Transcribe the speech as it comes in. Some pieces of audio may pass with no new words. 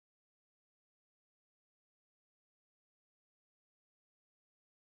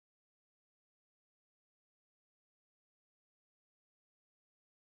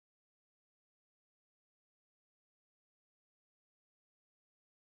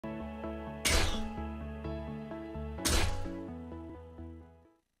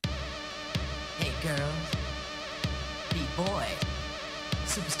girls, B-boy,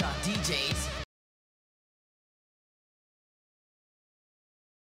 superstar DJs.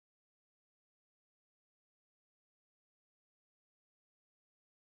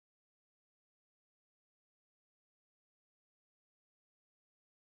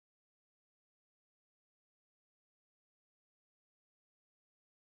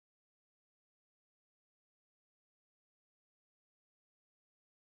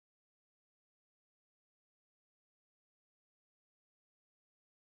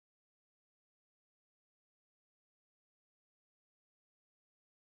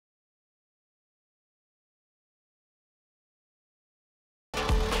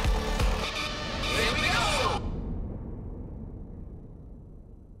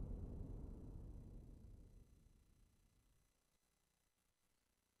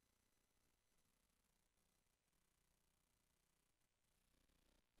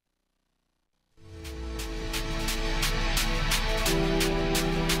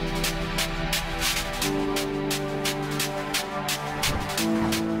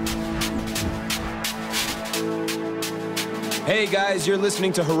 Hey guys, you're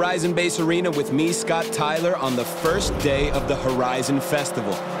listening to Horizon Base Arena with me, Scott Tyler, on the first day of the Horizon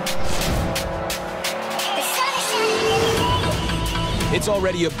Festival. It's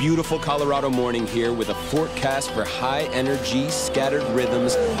already a beautiful Colorado morning here with a forecast for high energy, scattered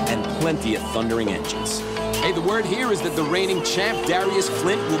rhythms, and plenty of thundering engines. Hey, the word here is that the reigning champ, Darius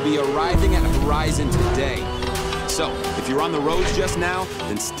Flint, will be arriving at Horizon today. So, if you're on the roads just now,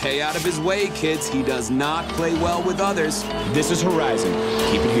 then stay out of his way, kids. He does not play well with others. This is Horizon.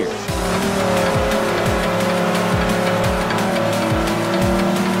 Keep it here.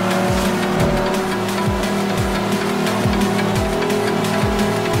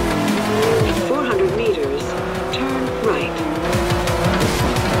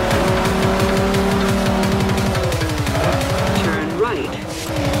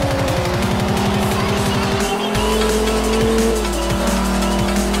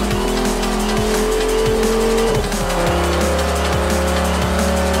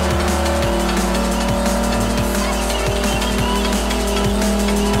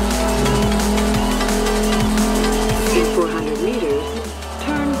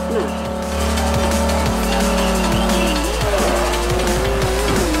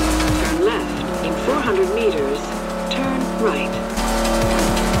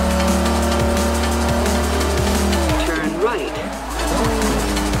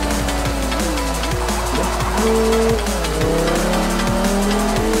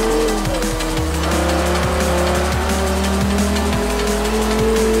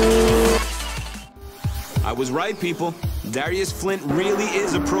 I was right, people. Darius Flint really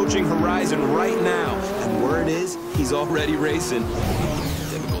is approaching Horizon right now. And word is, he's already racing.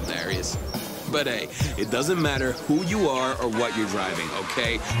 Typical Darius. But hey, it doesn't matter who you are or what you're driving,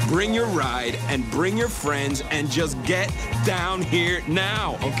 okay? Bring your ride and bring your friends and just get down here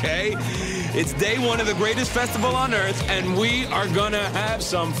now, okay? It's day one of the greatest festival on Earth, and we are gonna have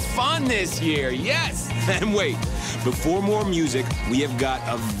some fun this year, yes! And wait, before more music, we have got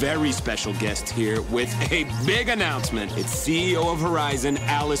a very special guest here with a big announcement. It's CEO of Horizon,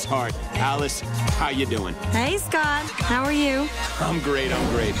 Alice Hart. Alice, how you doing? Hey, Scott. How are you? I'm great, I'm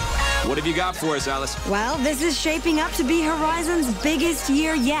great. What have you got for us, Alice? Well, this is shaping up to be Horizon's biggest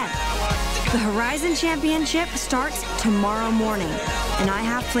year yet. The Horizon Championship starts tomorrow morning, and I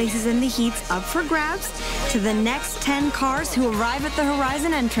have places in the heats up for grabs to the next 10 cars who arrive at the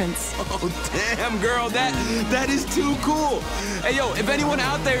Horizon entrance. Oh, damn, girl, that is too cool. Hey, yo, if anyone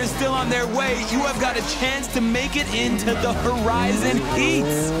out there is still on their way, you have got a chance to make it into the Horizon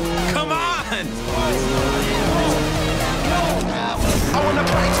heats. Come on! I wanna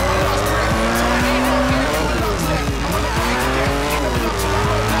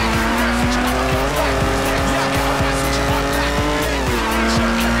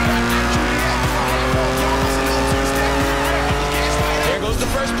the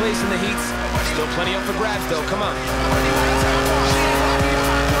first place in the heats. Still plenty up for grabs, though. Come on.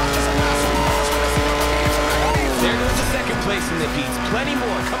 There goes the second place in the heats. Plenty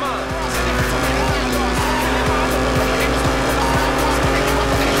more. Come on.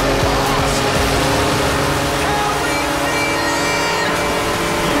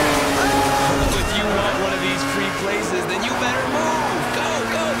 If you want one of these free places, then you better move. Go,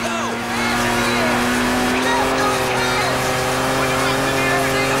 go, go.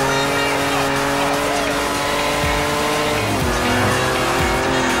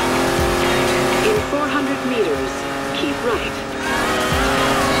 In 400 meters, keep right.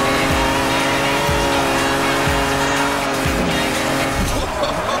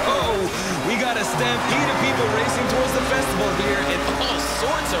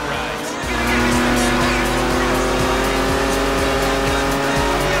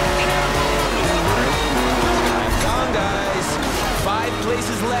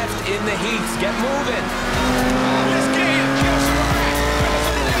 get moving. Let's get in. Kills to the right. Fellas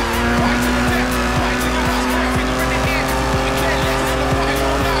on the left. Right to the left. Right to the last breath. We doing it here. We care less. The party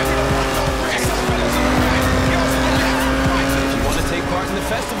won't lie. We don't want no rest. Fellas on the right. Kills to the left. Right to the left. If you want to take part in the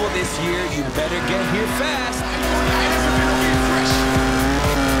festival this year, you better get here fast. Everything will be fresh.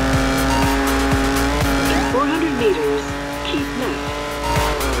 400 meters, keep left.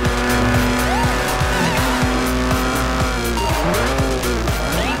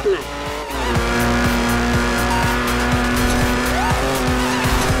 Keep left.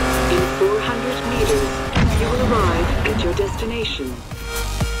 In 400 meters, you will arrive at your destination.